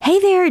Hey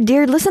there,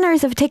 dear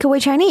listeners of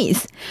Takeaway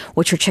Chinese.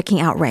 What you're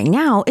checking out right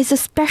now is a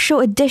special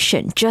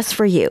edition just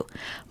for you.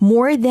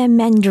 More Than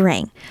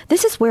Mandarin.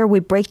 This is where we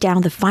break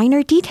down the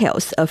finer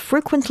details of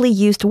frequently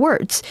used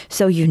words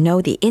so you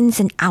know the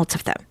ins and outs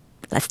of them.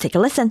 Let's take a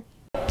listen.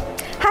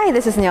 Hi,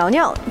 this is Niao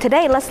Niao.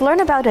 Today, let's learn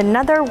about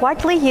another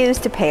widely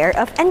used pair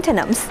of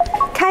antonyms,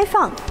 开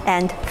放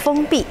and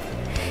封闭.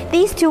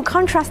 These two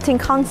contrasting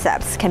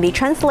concepts can be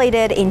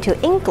translated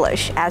into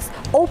English as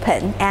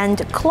open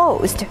and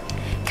closed.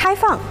 开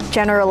放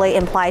generally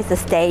implies the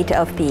state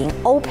of being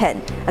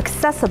open,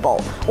 accessible,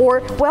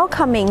 or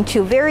welcoming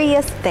to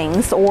various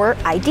things or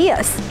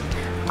ideas.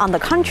 On the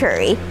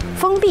contrary,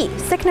 封闭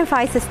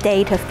signifies the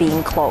state of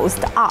being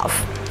closed off,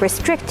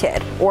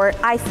 restricted, or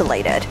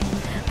isolated.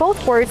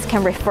 Both words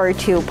can refer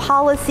to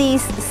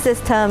policies,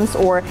 systems,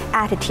 or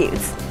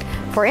attitudes.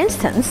 For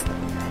instance,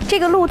 这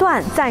个路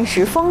段暂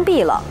时封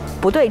闭了，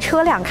不对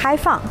车辆开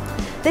放。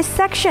This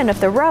section of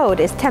the road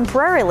is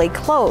temporarily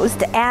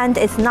closed and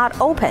is not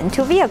open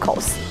to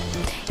vehicles.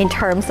 In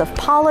terms of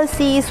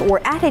policies or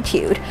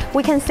attitude,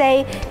 we can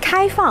say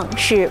开放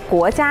是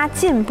国家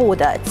进步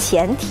的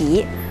前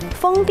提，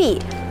封闭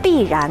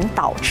必然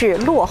导致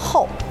落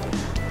后。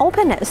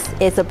Openness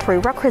is a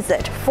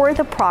prerequisite for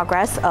the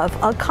progress of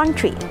a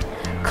country.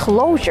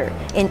 Closure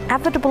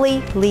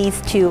inevitably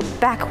leads to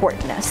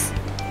backwardness.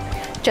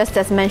 Just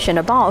as mentioned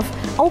above,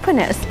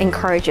 openness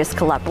encourages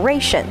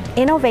collaboration,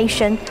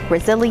 innovation,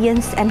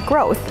 resilience, and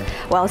growth,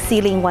 while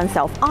sealing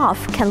oneself off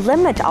can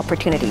limit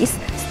opportunities,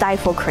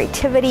 stifle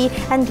creativity,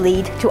 and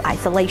lead to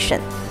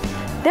isolation.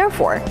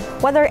 Therefore,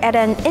 whether at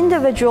an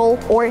individual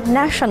or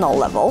national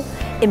level,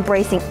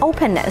 embracing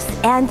openness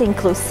and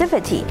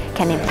inclusivity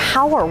can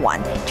empower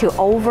one to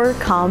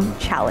overcome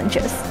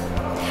challenges.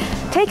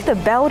 Take the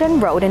Belt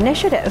and Road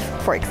Initiative,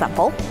 for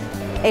example.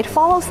 It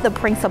follows the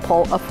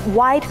principle of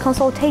wide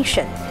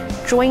consultation,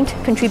 joint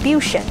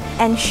contribution,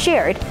 and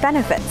shared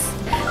benefits.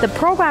 The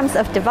programs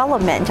of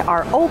development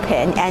are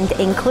open and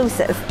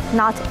inclusive,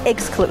 not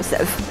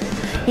exclusive.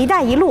 一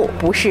带一路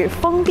不是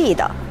封闭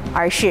的，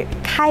而是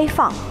开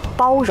放、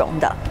包容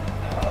的。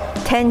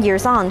10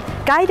 years on,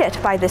 guided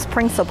by this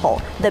principle,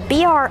 the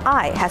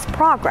BRI has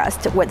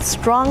progressed with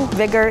strong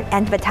vigor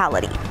and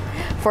vitality.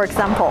 For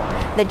example,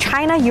 the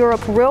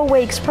China-Europe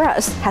Railway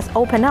Express has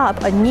opened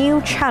up a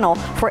new channel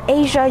for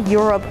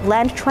Asia-Europe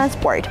land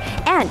transport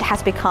and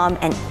has become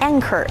an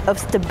anchor of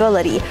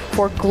stability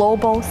for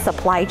global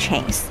supply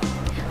chains.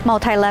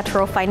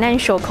 Multilateral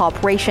financial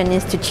cooperation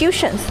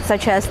institutions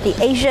such as the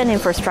Asian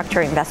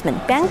Infrastructure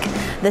Investment Bank,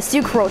 the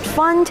Silk Road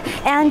Fund,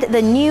 and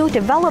the New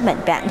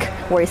Development Bank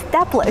were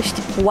established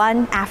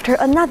one after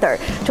another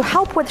to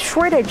help with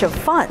shortage of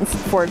funds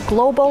for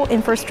global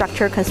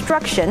infrastructure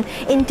construction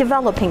in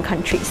developing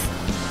countries.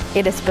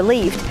 It is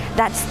believed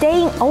that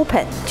staying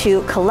open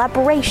to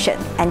collaboration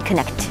and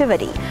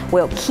connectivity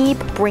will keep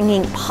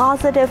bringing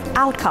positive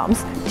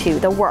outcomes to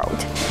the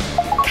world.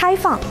 开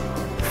放，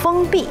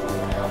封闭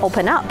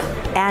open up,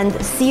 and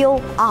seal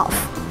off.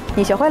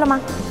 你学会了吗?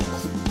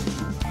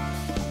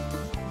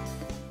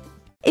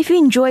 If you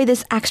enjoy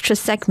this extra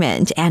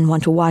segment and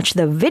want to watch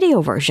the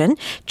video version,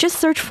 just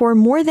search for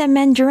More Than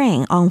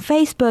Mandarin on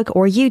Facebook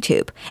or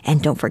YouTube.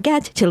 And don't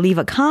forget to leave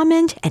a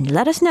comment and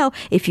let us know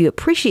if you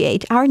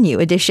appreciate our new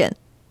edition.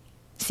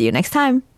 See you next time.